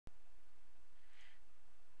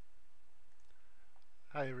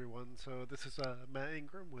Hi everyone, so this is Matt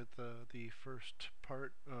Ingram with the first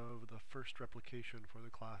part of the first replication for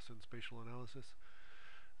the class in spatial analysis.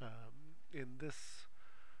 In this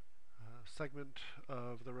segment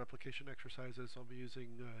of the replication exercises, I'll be using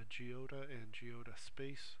GeoDa and GeoDa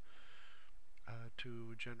space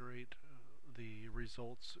to generate the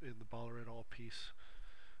results in the Baller et al. Piece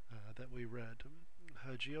that we read.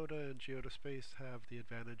 GeoDa and GeoDa space have the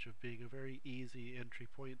advantage of being a very easy entry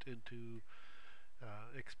point into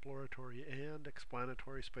exploratory and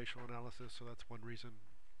explanatory spatial analysis, so that's one reason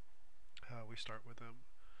we start with them.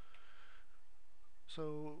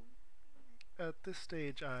 So at this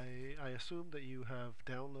stage, I assume that you have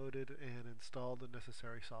downloaded and installed the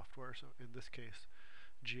necessary software, so in this case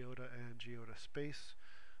GeoDa and GeoDa space.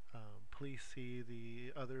 Please see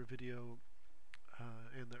the other video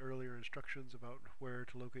and the earlier instructions about where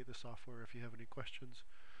to locate the software. If you have any questions,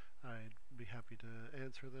 I'd be happy to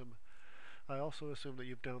answer them. I also assume that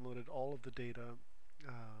you've downloaded all of the data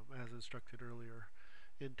as instructed earlier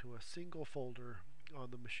into a single folder on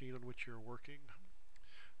the machine on which you're working,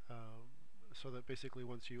 so that basically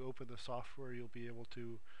once you open the software you'll be able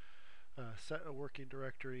to set a working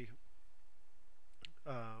directory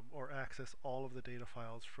or access all of the data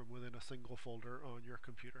files from within a single folder on your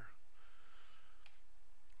computer.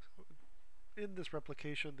 So in this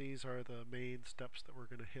replication, these are the main steps that we're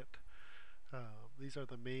going to hit. These are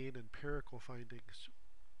the main empirical findings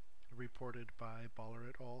reported by Baller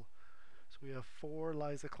et al. So we have 4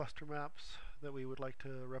 LISA cluster maps that we would like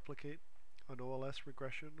to replicate, an OLS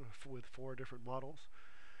regression with 4 different models,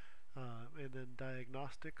 and then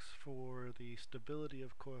diagnostics for the stability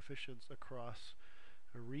of coefficients across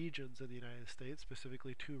regions in the United States,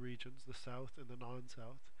 specifically 2 regions, the South and the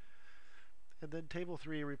non-South. And then Table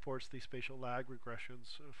 3 reports the spatial lag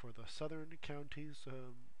regressions for the southern counties,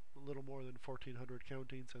 a little more than 1,400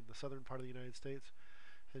 counties in the southern part of the United States.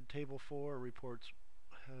 And Table 4 reports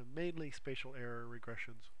mainly spatial error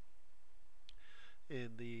regressions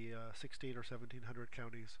in the 1,600 or 1,700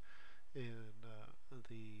 counties in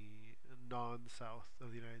the non-south of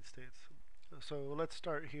the United States. So let's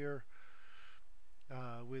start here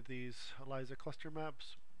with these LISA cluster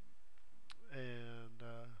maps and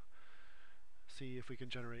see if we can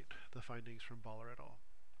generate the findings from Baller et al.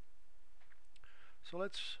 So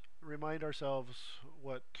let's remind ourselves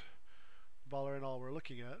what Baller et al. Were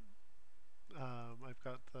looking at. I've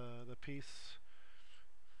got the piece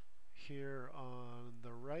here on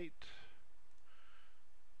the right,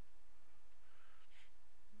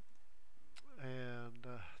 and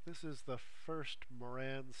this is the first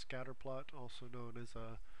Moran scatter plot, also known as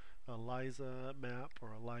a LISA map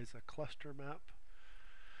or a LISA cluster map.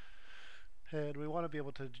 And we want to be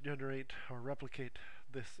able to generate or replicate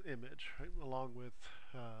this image, right, along with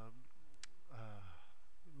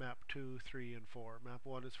map 2, 3, and 4. Map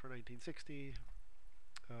 1 is for 1960,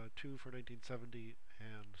 2 for 1970,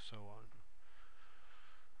 and so on.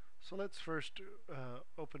 So let's first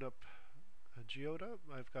open up GeoDa.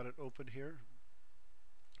 I've got it open here.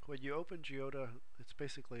 When you open GeoDa, it's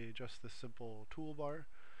basically just this simple toolbar.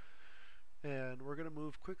 And we're going to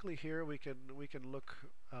move quickly here. We can look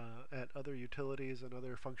at other utilities and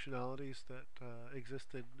other functionalities that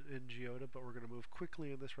existed in GeoDa, but we're going to move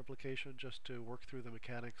quickly in this replication just to work through the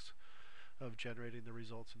mechanics of generating the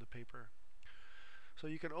results in the paper. So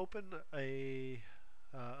you can open a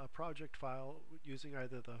project file using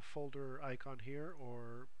either the folder icon here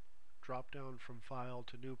or drop down from File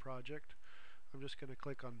to New Project. I'm just going to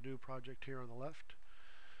click on New Project here on the left.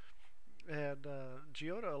 And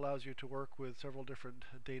GeoDa allows you to work with several different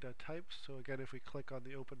data types. So again, if we click on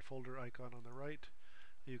the open folder icon on the right,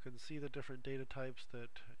 you can see the different data types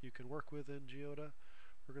that you can work with in GeoDa.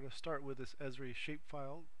 We're going to start with this Esri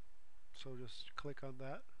shapefile, so just click on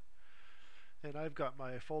that. And I've got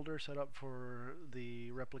my folder set up for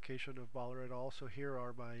the replication of Baller et al. So here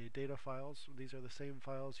are my data files. These are the same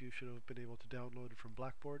files you should have been able to download from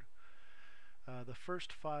Blackboard. The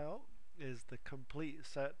first file is the complete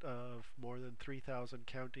set of more than 3,000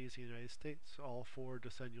 counties in the United States, all 4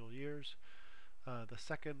 decennial years. The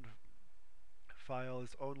second file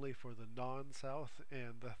is only for the non-South,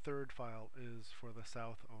 and the third file is for the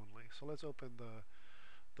South only. So let's open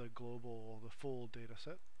the full data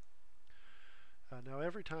set. Now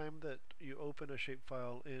every time that you open a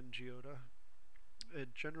shapefile in GeoDa,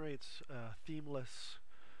 it generates a themeless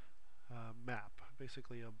map,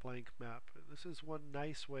 basically a blank map. This is one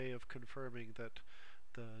nice way of confirming that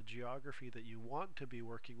the geography that you want to be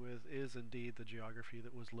working with is indeed the geography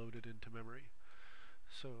that was loaded into memory.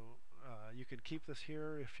 So you can keep this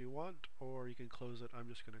here if you want, or you can close it. I'm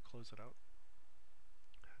just going to close it out.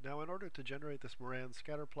 Now in order to generate this Moran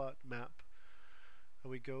scatterplot map,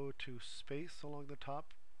 we go to space along the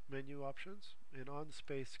top menu options, and on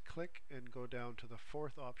space click and go down to the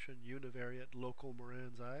fourth option, univariate local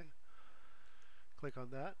Moran's eye. Click on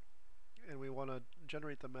that, and we want to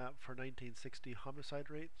generate the map for 1960 homicide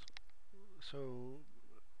rates. So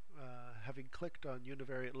having clicked on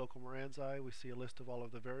univariate local Moran's eye, we see a list of all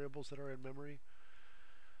of the variables that are in memory,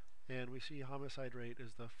 and we see homicide rate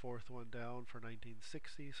is the fourth one down for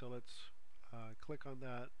 1960. So let's click on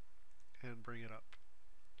that and bring it up.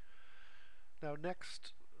 Now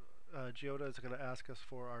next, GeoDa is going to ask us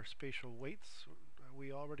for our spatial weights.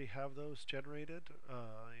 We already have those generated.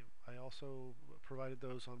 I also provided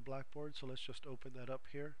those on Blackboard, so let's just open that up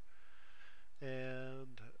here.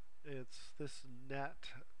 And it's this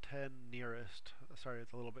nat 10 nearest. Sorry,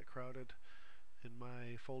 it's a little bit crowded in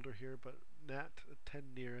my folder here, but nat 10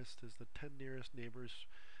 nearest is the 10 nearest neighbors.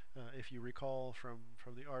 If you recall from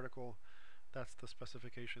the article, that's the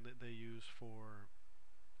specification that they use for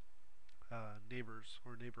neighbors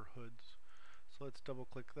or neighborhoods. So let's double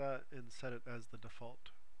click that and set it as the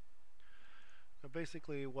default. Now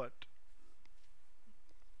basically what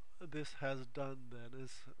this has done then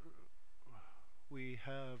is we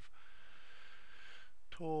have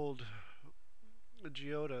told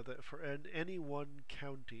GeoDa that for any one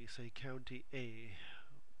county, say county A,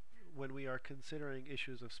 when we are considering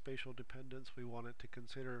issues of spatial dependence, we want it to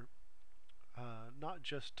consider not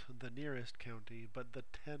just the nearest county, but the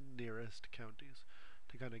 10 nearest counties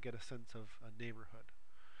to kind of get a sense of a neighborhood.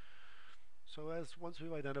 So once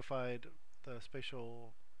we've identified the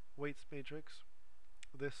spatial weights matrix,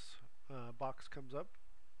 this box comes up.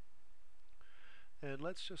 And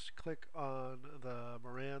let's just click on the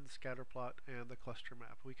Moran scatter plot and the cluster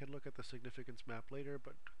map. We can look at the significance map later,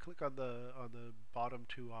 but click on the bottom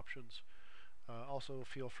two options. Also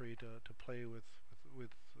feel free to play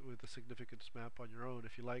with the significance map on your own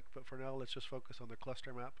if you like, but for now let's just focus on the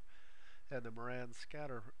cluster map and the Moran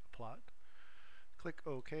scatter plot. Click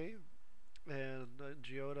OK, and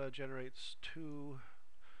GeoDa generates two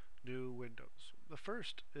new windows. The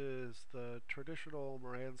first is the traditional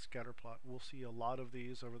Moran scatter plot. We'll see a lot of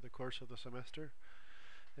these over the course of the semester,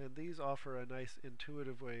 and these offer a nice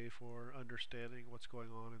intuitive way for understanding what's going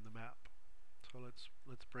on in the map. So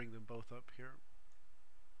let's bring them both up here.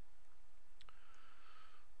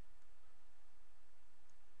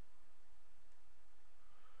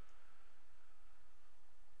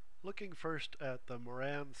 Looking first at the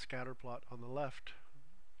Moran scatter plot on the left,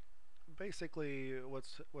 basically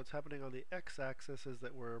what's happening on the x-axis is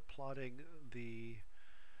that we're plotting the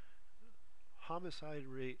homicide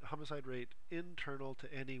rate internal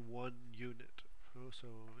to any one unit. So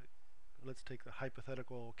let's take the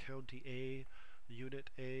hypothetical county A,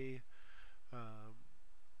 unit A.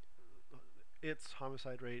 Its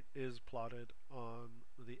homicide rate is plotted on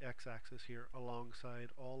the x-axis here alongside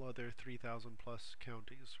all other 3,000 plus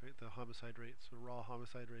counties, right? The homicide rate, so raw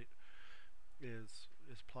homicide rate is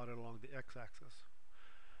plotted along the x-axis.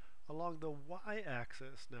 Along the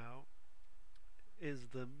y-axis now is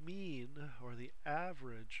the mean or the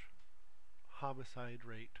average homicide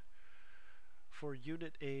rate for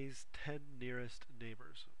unit A's 10 nearest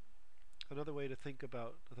neighbors. Another way to think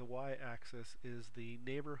about the y-axis is the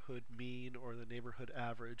neighborhood mean or the neighborhood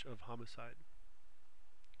average of homicide.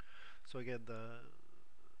 So again, the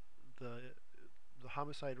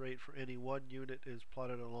homicide rate for any one unit is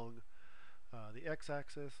plotted along the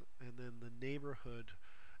x-axis, and then the neighborhood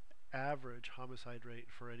average homicide rate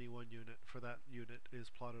for any one unit for that unit is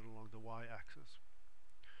plotted along the y-axis.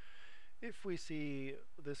 If we see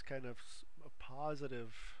this kind of a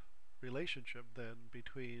positive relationship then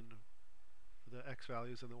between the x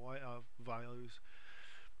values and the y values,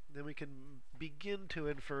 then we can begin to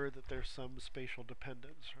infer that there's some spatial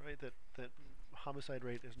dependence, right? That homicide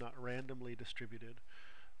rate is not randomly distributed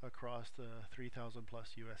across the 3,000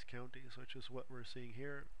 plus US counties, which is what we're seeing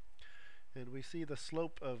here. And we see the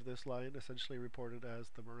slope of this line essentially reported as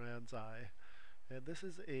the Moran's eye. And this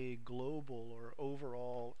is a global or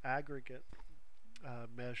overall aggregate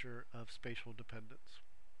measure of spatial dependence.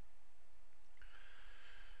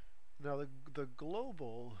 Now the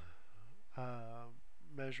global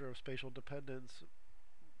measure of spatial dependence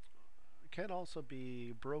can also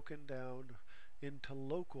be broken down into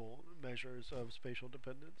local measures of spatial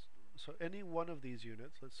dependence. So any one of these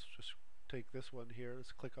units, let's just take this one here,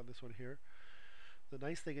 let's click on this one here. The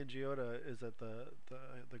nice thing in GeoDa is that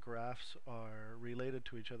the graphs are related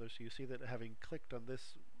to each other, so you see that having clicked on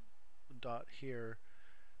this dot here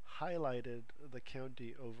highlighted the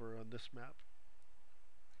county over on this map.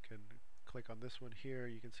 You can click on this one here,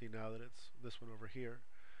 you can see now that it's this one over here.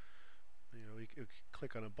 You know, you can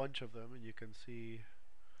click on a bunch of them and you can see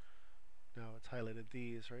Now it's highlighted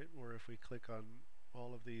these, right? Or if we click on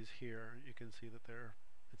all of these here, you can see that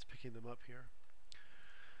it's picking them up here.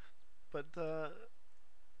 But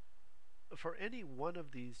for any one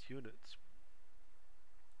of these units,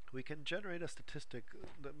 we can generate a statistic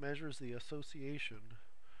that measures the association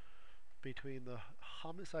between the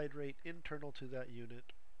homicide rate internal to that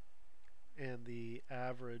unit and the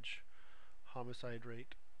average homicide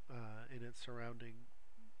rate in its surrounding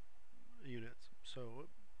units. So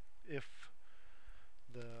if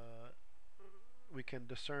we can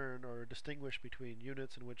discern or distinguish between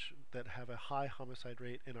units that have a high homicide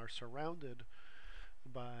rate and are surrounded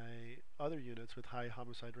by other units with high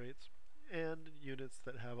homicide rates, and units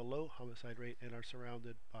that have a low homicide rate and are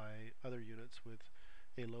surrounded by other units with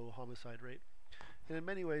a low homicide rate. And in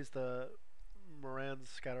many ways, the Moran's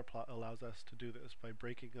scatter plot allows us to do this by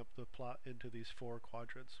breaking up the plot into these 4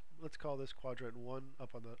 quadrants. Let's call this quadrant 1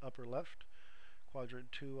 up on the upper left,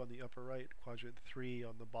 quadrant 2 on the upper right, quadrant 3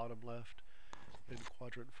 on the bottom left, and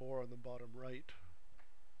quadrant 4 on the bottom right.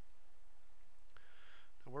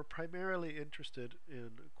 And we're primarily interested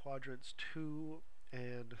in quadrants 2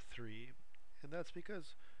 and 3, and that's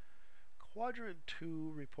because quadrant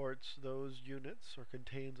 2 reports those units, or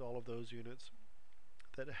contains all of those units,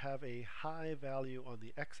 that have a high value on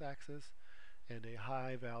the x-axis and a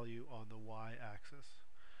high value on the y-axis.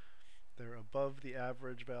 They're above the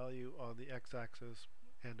average value on the x-axis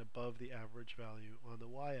and above the average value on the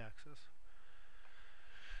y-axis.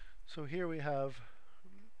 So here we have,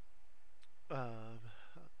 I'm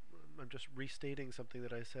just restating something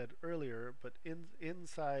that I said earlier, but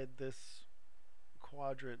inside this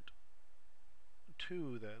quadrant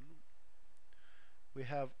 2 then, we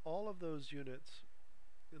have all of those units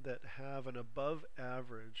that have an above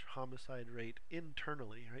average homicide rate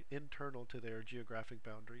internally, right, internal to their geographic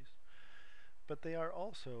boundaries. But they are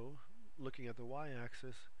also, looking at the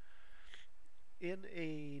y-axis, in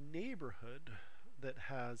a neighborhood that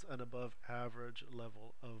has an above average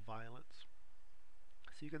level of violence.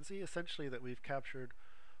 So you can see essentially that we've captured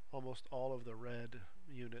almost all of the red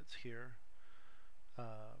units here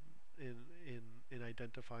in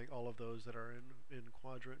identifying all of those that are in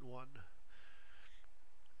quadrant 1.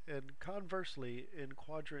 And conversely, in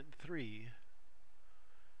quadrant 3,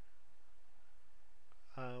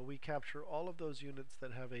 we capture all of those units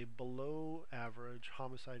that have a below average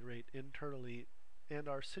homicide rate internally and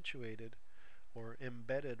are situated or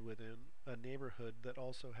embedded within a neighborhood that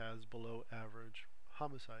also has below average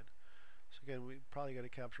homicide. So again, we probably got to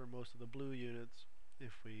capture most of the blue units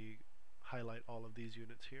if we highlight all of these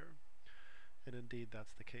units here. And indeed,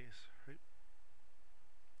 that's the case, right?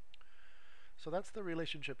 So that's the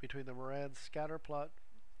relationship between the Moran scatter plot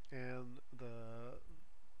and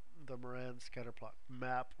the Moran scatter plot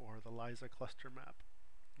map, or the LISA cluster map.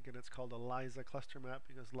 Again, it's called a LISA cluster map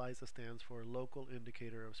because LISA stands for Local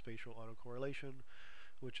Indicator of Spatial Autocorrelation,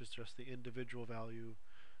 which is just the individual value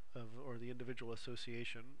of, or the individual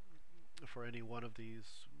association for any one of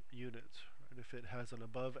these units. And if it has an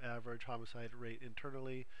above average homicide rate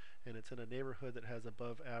internally, and it's in a neighborhood that has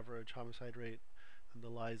above average homicide rate, then the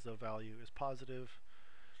LISA value is positive.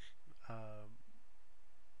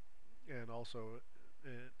 And also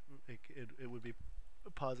it would be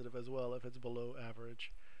positive as well if it's below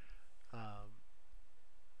average.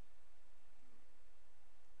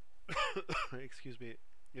 Excuse me,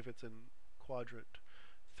 if it's in quadrant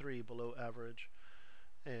 3, below average,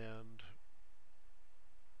 and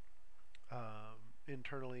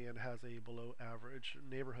internally and has a below average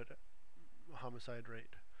neighborhood homicide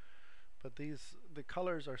rate. But the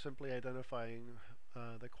colors are simply identifying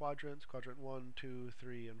the quadrants. Quadrant 1, 2,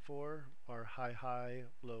 3, and 4 are high, high,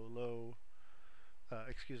 low, low.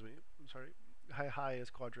 Excuse me, I'm sorry. High, high is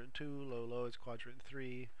quadrant 2, low, low is quadrant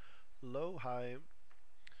 3. Low, high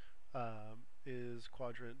is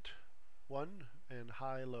quadrant 1, and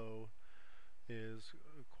high, low is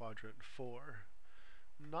quadrant 4.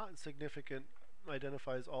 Not significant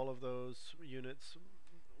identifies all of those units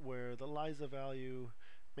where the LISA value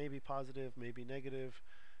may be positive, may be negative,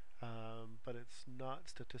 but it's not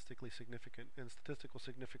statistically significant. And statistical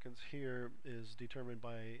significance here is determined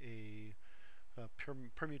by a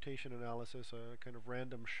permutation analysis, a kind of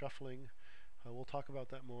random shuffling. We'll talk about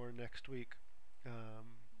that more next week,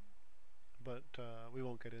 but we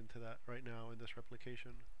won't get into that right now in this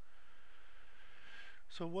replication.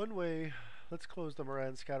 So one way, let's close the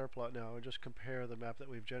Moran scatter plot now and just compare the map that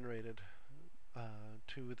we've generated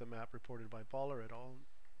to the map reported by Baller et al.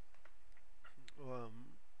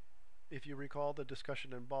 If you recall the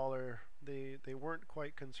discussion in Baller, they weren't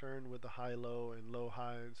quite concerned with the high-low and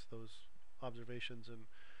low-highs, those observations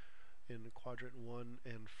in quadrant 1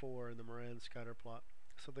 and 4 in the Moran scatter plot.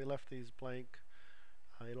 So they left these blank.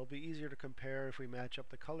 It'll be easier to compare if we match up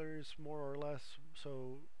the colors more or less.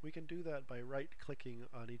 So we can do that by right-clicking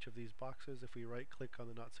on each of these boxes. If we right-click on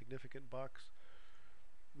the not significant box,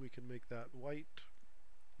 we can make that white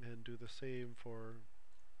and do the same for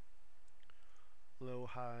low,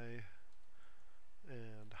 high,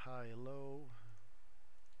 and high, low.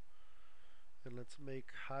 And let's make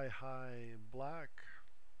high, high black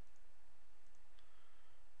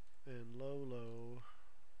and low, low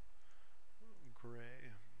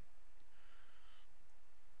gray.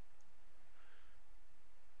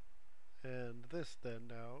 And this then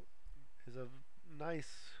now is a nice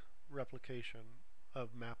replication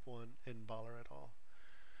of map 1 in Baller et al.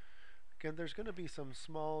 Again, there's going to be some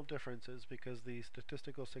small differences because the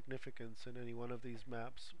statistical significance in any one of these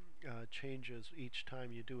maps changes each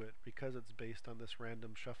time you do it because it's based on this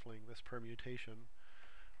random shuffling, this permutation.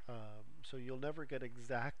 So you'll never get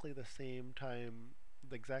exactly the same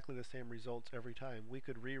results every time. We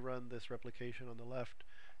could rerun this replication on the left,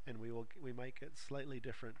 and we might get slightly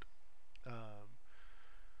different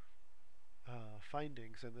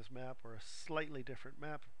findings in this map, or a slightly different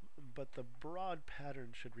map, but the broad pattern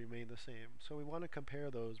should remain the same. So we want to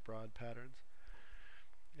compare those broad patterns.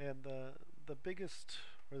 And the biggest,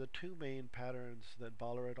 or the two main patterns that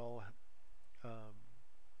Baller et al.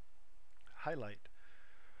 Highlight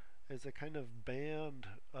is a kind of band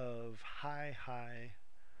of high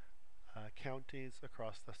counties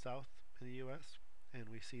across the south in the US, and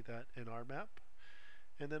we see that in our map.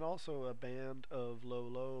 And then also a band of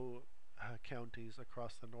low counties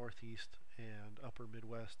across the northeast and upper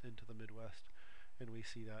Midwest into the Midwest, and we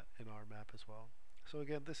see that in our map as well. So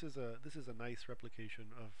again, this is a nice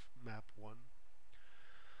replication of map 1.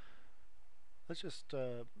 Let's just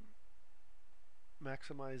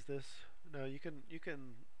maximize this. Now you can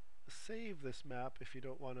save this map if you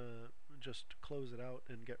don't want to just close it out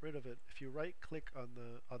and get rid of it. If you right click on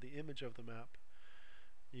the image of the map,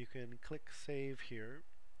 you can click save here,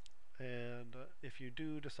 and if you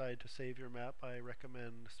do decide to save your map, I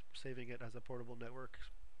recommend saving it as a portable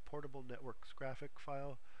networks graphic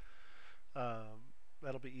file.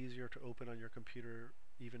 That'll be easier to open on your computer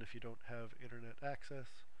even if you don't have internet access.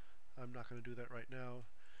 I'm not going to do that right now,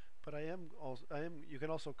 but you can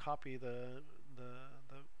also copy the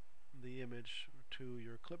image to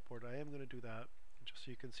your clipboard. I am going to do that just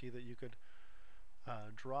so you can see that you could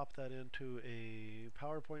drop that into a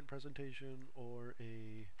PowerPoint presentation or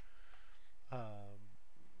a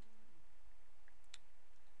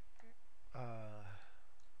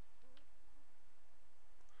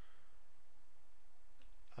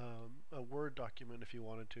Word document if you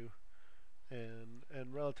wanted to,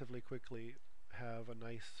 and relatively quickly have a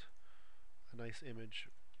nice image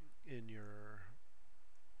in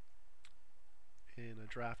a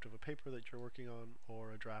draft of a paper that you're working on,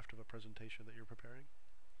 or a draft of a presentation that you're preparing.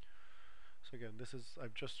 So again,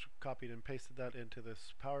 I've just copied and pasted that into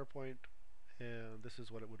this PowerPoint, and this is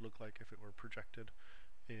what it would look like if it were projected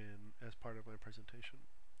as part of my presentation.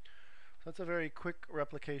 So that's a very quick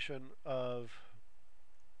replication of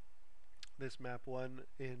this map 1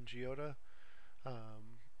 in GeoDa.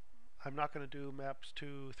 I'm not going to do maps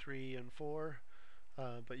 2, 3, and 4,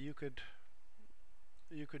 but you could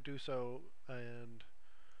do so, and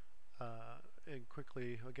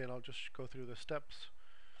quickly, again, I'll just go through the steps.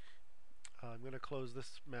 I'm going to close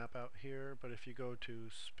this map out here, but if you go to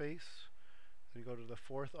space and go to the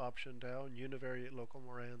fourth option down, univariate local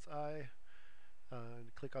Moran's I,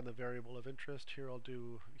 and click on the variable of interest. Here I'll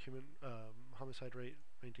do human homicide rate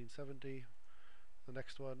 1970, the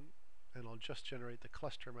next one, and I'll just generate the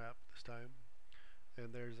cluster map this time.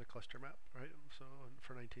 And there's a cluster map, right? So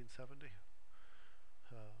for 1970.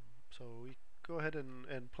 So we go ahead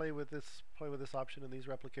and play with this option in these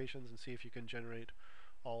replications and see if you can generate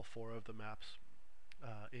all 4 of the maps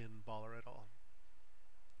in Baller et al.